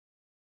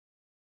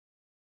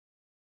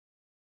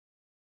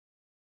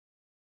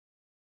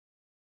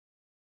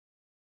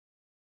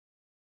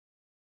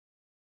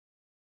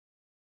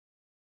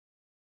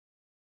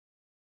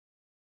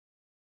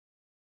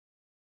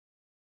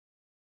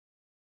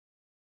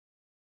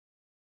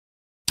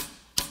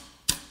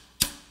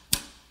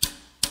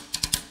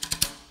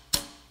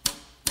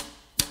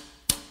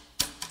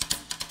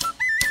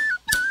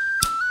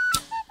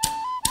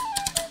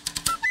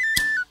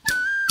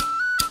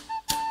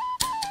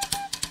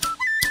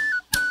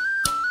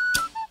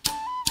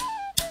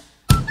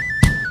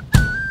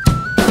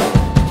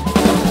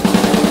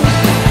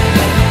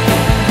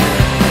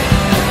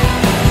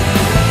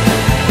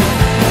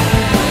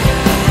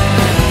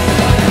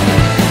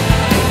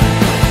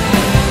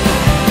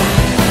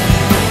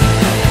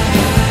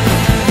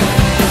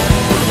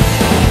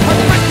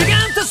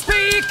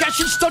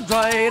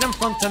right in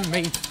front of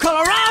me.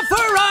 Colour of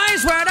her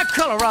eyes were the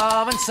colour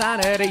of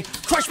insanity.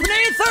 Crushed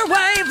beneath her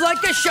wave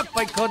like a ship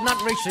I could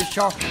not reach the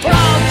shore. We're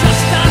all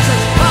just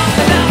dancers on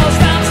the devil's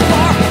dance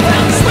floor.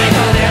 Well, swing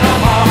a little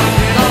more,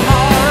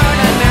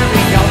 and there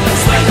we go.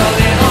 Swing a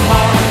little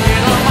more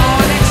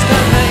next to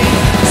me.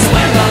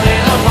 Swing a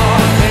little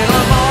more,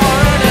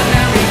 and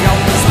there we go.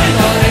 Swing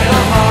a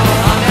little more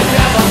on the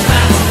devil's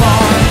dance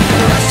floor.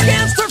 The rush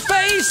against her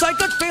face, I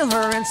could feel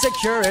her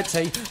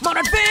insecurity.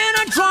 Mother'd been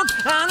a drunk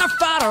and her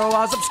father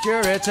was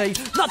obscurity.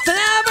 Nothing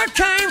ever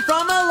came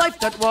from a life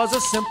that was a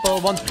simple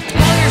one.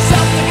 Pull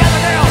yourself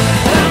together, girl,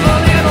 and have a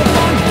little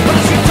fun. When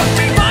she took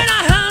me by the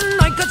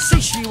hand, I could see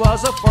she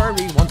was a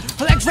furry one.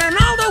 Her legs ran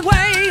all the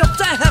way up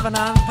to heaven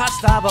and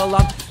past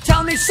Avalon.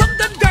 Tell me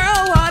something, girl,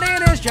 what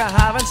it is you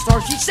have in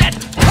store. She said,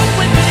 come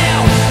with me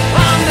now.